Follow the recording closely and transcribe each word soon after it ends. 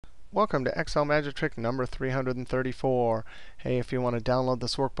Welcome to Excel Magic Trick number 334. Hey, if you want to download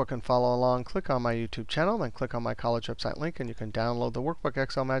this workbook and follow along, click on my YouTube channel, then click on my college website link, and you can download the workbook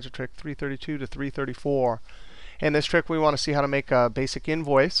Excel Magic Trick 332 to 334. In this trick, we want to see how to make a basic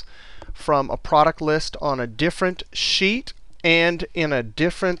invoice from a product list on a different sheet and in a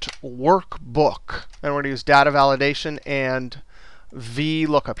different workbook. And we're going to use data validation and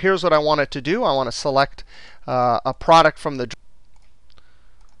VLOOKUP. Here's what I want it to do. I want to select a product from the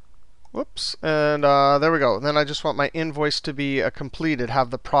Whoops, and there we go. Then I just want my invoice to be completed. Have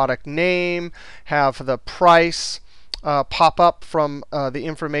the product name, have the price pop up from the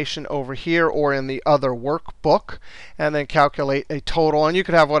information over here or in the other workbook, and then calculate a total. And you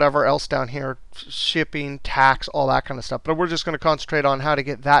could have whatever else down here, shipping, tax, all that kind of stuff. But we're just going to concentrate on how to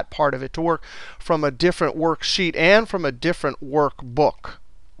get that part of it to work from a different worksheet and from a different workbook.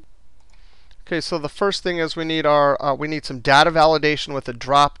 Okay, so the first thing is we need some data validation with a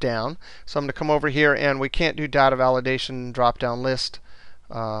drop down. So I'm going to come over here, and we can't do data validation drop down list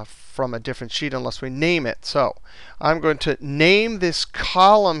from a different sheet unless we name it. So I'm going to name this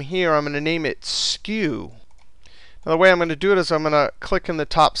column here. I'm going to name it SKU. Now the way I'm going to do it is I'm going to click in the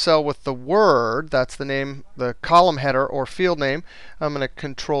top cell with the word. That's the name, the column header or field name. I'm going to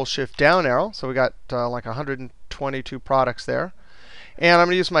Control-Shift down arrow. So we got like 122 products there. And I'm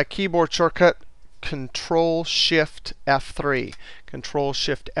going to use my keyboard shortcut, Control-Shift F3.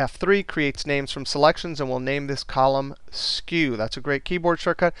 Control-Shift F3 creates names from selections, and we'll name this column SKU. That's a great keyboard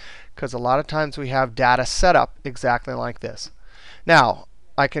shortcut because a lot of times we have data set up exactly like this. Now,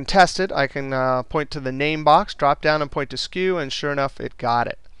 I can test it. I can point to the name box, drop down, and point to SKU, and sure enough, it got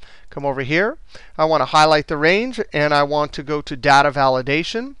it. Come over here. I want to highlight the range, and I want to go to data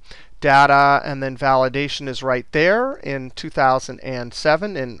validation. Data and then validation is right there. In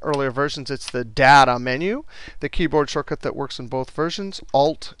 2007, in earlier versions, it's the data menu. The keyboard shortcut that works in both versions,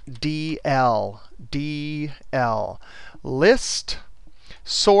 Alt-DL, DL. List,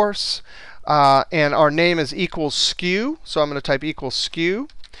 source, and our name is equals SKU. So I'm going to type equals SKU.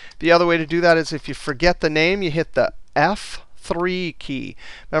 The other way to do that is if you forget the name, you hit the F3 key.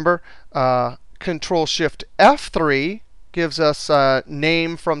 Remember, Control-Shift F3 gives us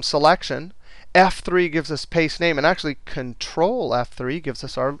name from selection. F3 gives us paste name. And actually, Control F3 gives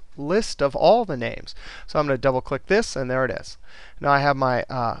us our list of all the names. So I'm going to double click this, and there it is. Now I have my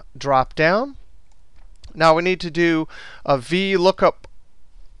drop down. Now we need to do a VLOOKUP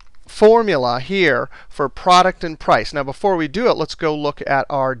formula here for product and price. Now before we do it, let's go look at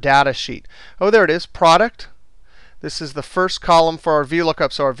our data sheet. Oh, there it is, product. This is the first column for our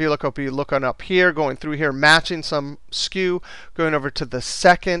VLOOKUP. So our VLOOKUP will be looking up here, going through here, matching some SKU, going over to the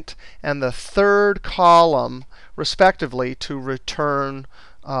second and the third column, respectively, to return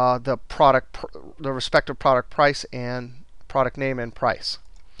the respective product price and product name and price.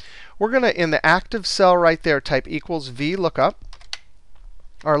 We're going to, in the active cell right there, type equals VLOOKUP.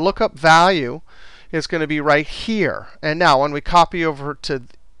 Our lookup value is going to be right here. And now when we copy over to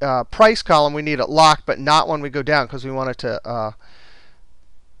price column, we need it locked, but not when we go down because we want it to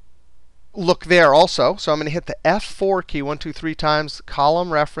look there also. So I'm going to hit the F4 key 1, 2, 3 times,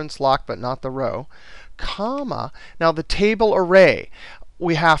 column reference locked, but not the row, comma. Now the table array,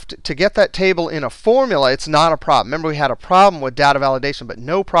 we have to get that table in a formula. It's not a problem. Remember, we had a problem with data validation, but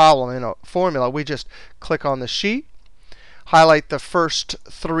no problem in a formula. We just click on the sheet, highlight the first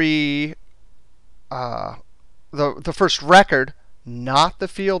three, the first record, not the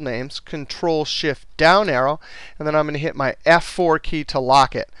field names, Control-Shift down arrow, and then I'm going to hit my F4 key to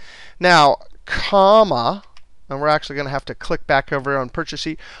lock it. Now, comma, and we're actually going to have to click back over on purchase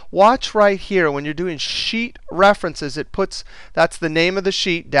sheet. Watch right here when you're doing sheet references, it puts, that's the name of the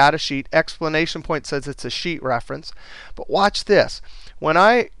sheet, data sheet, exclamation point says it's a sheet reference. But watch this. When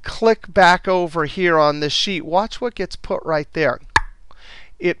I click back over here on this sheet, watch what gets put right there.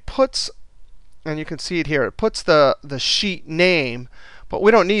 It puts, and you can see it here, it puts the sheet name, but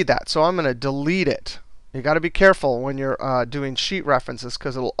we don't need that. So I'm going to delete it. You got to be careful when you're doing sheet references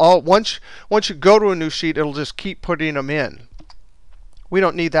because it'll once you go to a new sheet, it'll just keep putting them in. We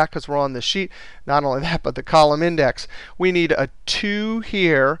don't need that because we're on the sheet. Not only that, but the column index. We need a 2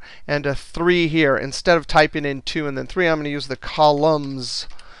 here and a 3 here. Instead of typing in 2 and then 3, I'm going to use the columns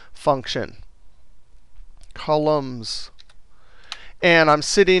function. Columns. And I'm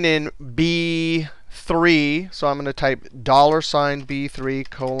sitting in B3. So I'm going to type $B3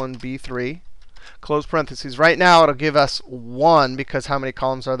 colon B3. Close parentheses. Right now, it'll give us 1 because how many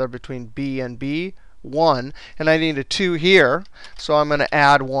columns are there between B and B? 1. And I need a 2 here, so I'm going to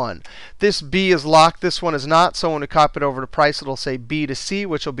add 1. This B is locked. This one is not. So when we copy it over to price, it'll say B to C,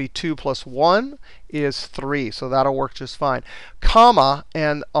 which will be 2 plus 1 is 3. So that'll work just fine. Comma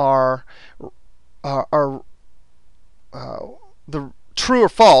and the true or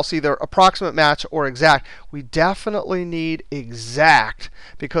false, either approximate match or exact. We definitely need exact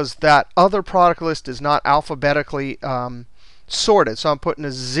because that other product list is not alphabetically sorted. So I'm putting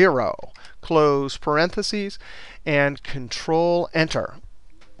a 0, close parentheses, and Control Enter.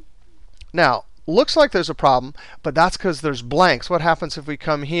 Now, looks like there's a problem, but that's because there's blanks. What happens if we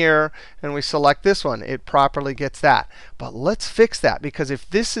come here and we select this one? It properly gets that. But let's fix that, because if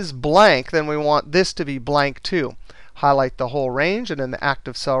this is blank, then we want this to be blank too. Highlight the whole range, and in the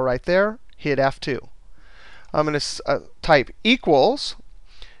active cell right there, hit F2. I'm going to type equals,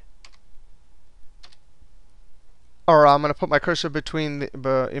 or I'm going to put my cursor in between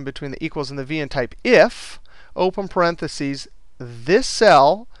the equals and the V and type if, open parentheses, this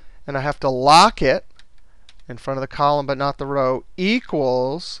cell, and I have to lock it in front of the column but not the row,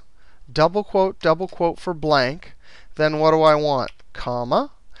 equals, double quote for blank. Then what do I want?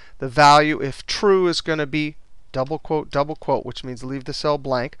 Comma. The value, if true, is going to be double quote, which means leave the cell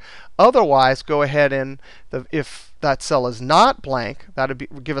blank. Otherwise, go ahead and, if that cell is not blank, that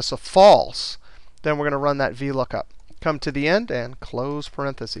would give us a false. Then we're going to run that VLOOKUP. Come to the end and close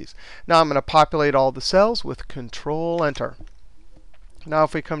parentheses. Now I'm going to populate all the cells with Control Enter. Now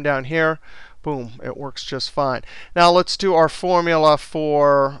if we come down here, boom, it works just fine. Now let's do our formula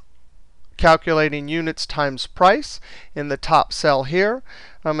for calculating units times price. In the top cell here,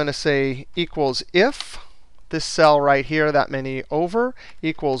 I'm going to say equals if this cell right here, that many over,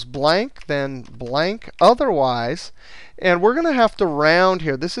 equals blank, then blank otherwise. And we're going to have to round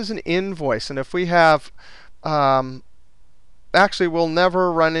here. This is an invoice. And if we have, actually, we'll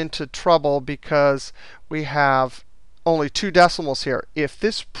never run into trouble because we have only 2 decimals here. If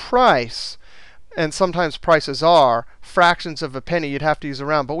this price, and sometimes prices are fractions of a penny, you'd have to use a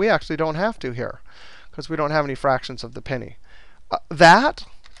round. But we actually don't have to here because we don't have any fractions of the penny. That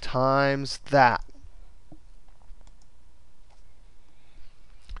times that.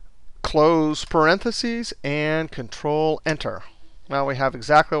 Close parentheses and Control Enter. Now we have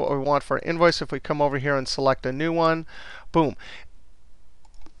exactly what we want for an invoice. If we come over here and select a new one, boom,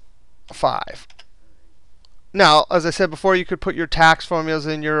 5. Now, as I said before, you could put your tax formulas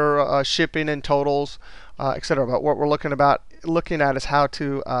in your shipping and totals, etc. But what we're looking at is how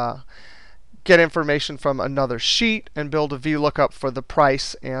to get information from another sheet and build a VLOOKUP for the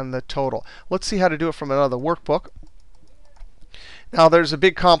price and the total. Let's see how to do it from another workbook. Now, there's a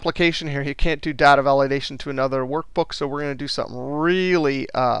big complication here. You can't do data validation to another workbook, so we're going to do something really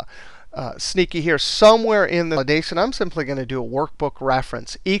sneaky here. Somewhere in the validation, I'm simply going to do a workbook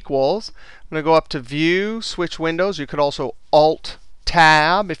reference equals. I'm going to go up to View, switch windows. You could also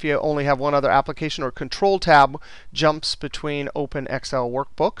Alt-Tab if you only have one other application, or Control-Tab jumps between open Excel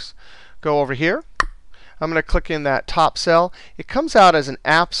workbooks. Go over here. I'm going to click in that top cell. It comes out as an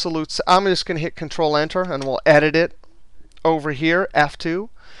absolute. I'm just going to hit Control-Enter, and we'll edit it over here, F2.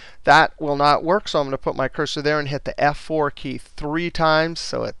 That will not work, so I'm going to put my cursor there and hit the F4 key 3 times,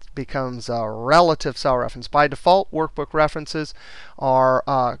 so it becomes a relative cell reference. By default, workbook references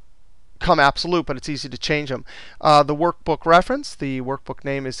are come absolute, but it's easy to change them. The workbook reference, the workbook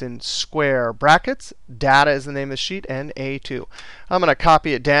name is in square brackets. Data is the name of the sheet, and A2. I'm going to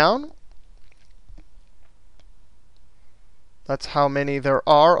copy it down. That's how many there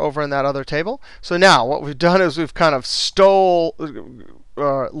are over in that other table. So now what we've done is we've kind of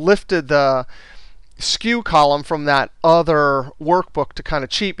lifted the SKU column from that other workbook to kind of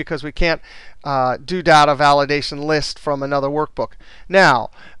cheat, because we can't do data validation list from another workbook. Now,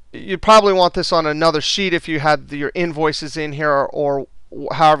 you'd probably want this on another sheet if you had your invoices in here, or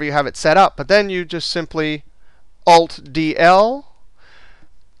however you have it set up. But then you just simply Alt-DL,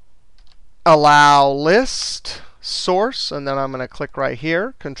 allow list, source, and then I'm going to click right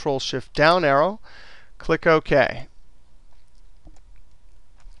here, Control-Shift-Down arrow, click OK.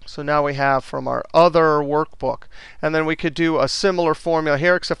 So now we have from our other workbook. And then we could do a similar formula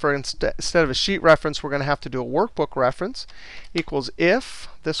here, except for instead of a sheet reference, we're going to have to do a workbook reference equals if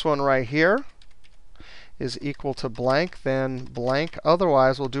this one right here is equal to blank, then blank.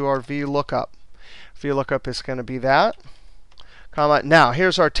 Otherwise, we'll do our VLOOKUP. VLOOKUP is going to be that. Comma. Now,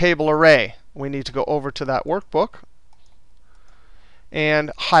 here's our table array. We need to go over to that workbook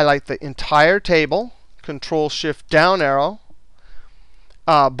and highlight the entire table, Control-Shift-Down arrow.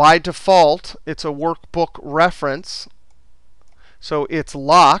 By default, it's a workbook reference, so it's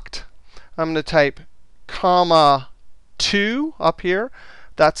locked. I'm going to type comma 2 up here.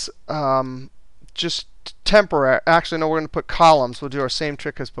 That's just temporary. Actually, no, we're going to put columns. We'll do our same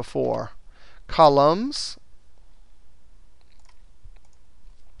trick as before. Columns.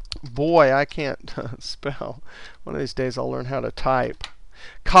 Boy, I can't spell. One of these days I'll learn how to type.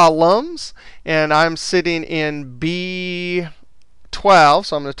 Columns, and I'm sitting in B12,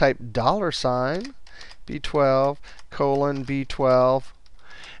 so I'm going to type $ B12 colon B12.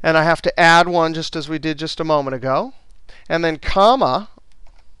 And I have to add one just as we did just a moment ago. And then comma.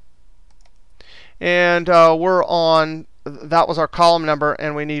 And we're on, that was our column number,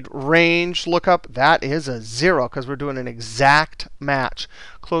 and we need range lookup. That is a 0 because we're doing an exact match.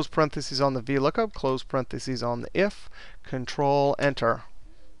 Close parentheses on the VLOOKUP, close parentheses on the if, Control Enter.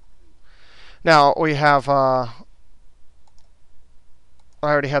 Now we have, I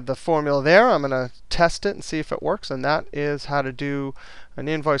already have the formula there. I'm going to test it and see if it works. And that is how to do an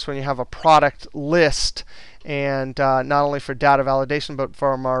invoice when you have a product list. And not only for data validation, but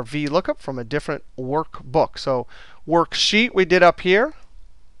from our VLOOKUP from a different workbook. So worksheet we did up here.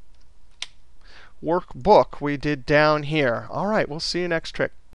 Workbook we did down here. All right, we'll see you next trick.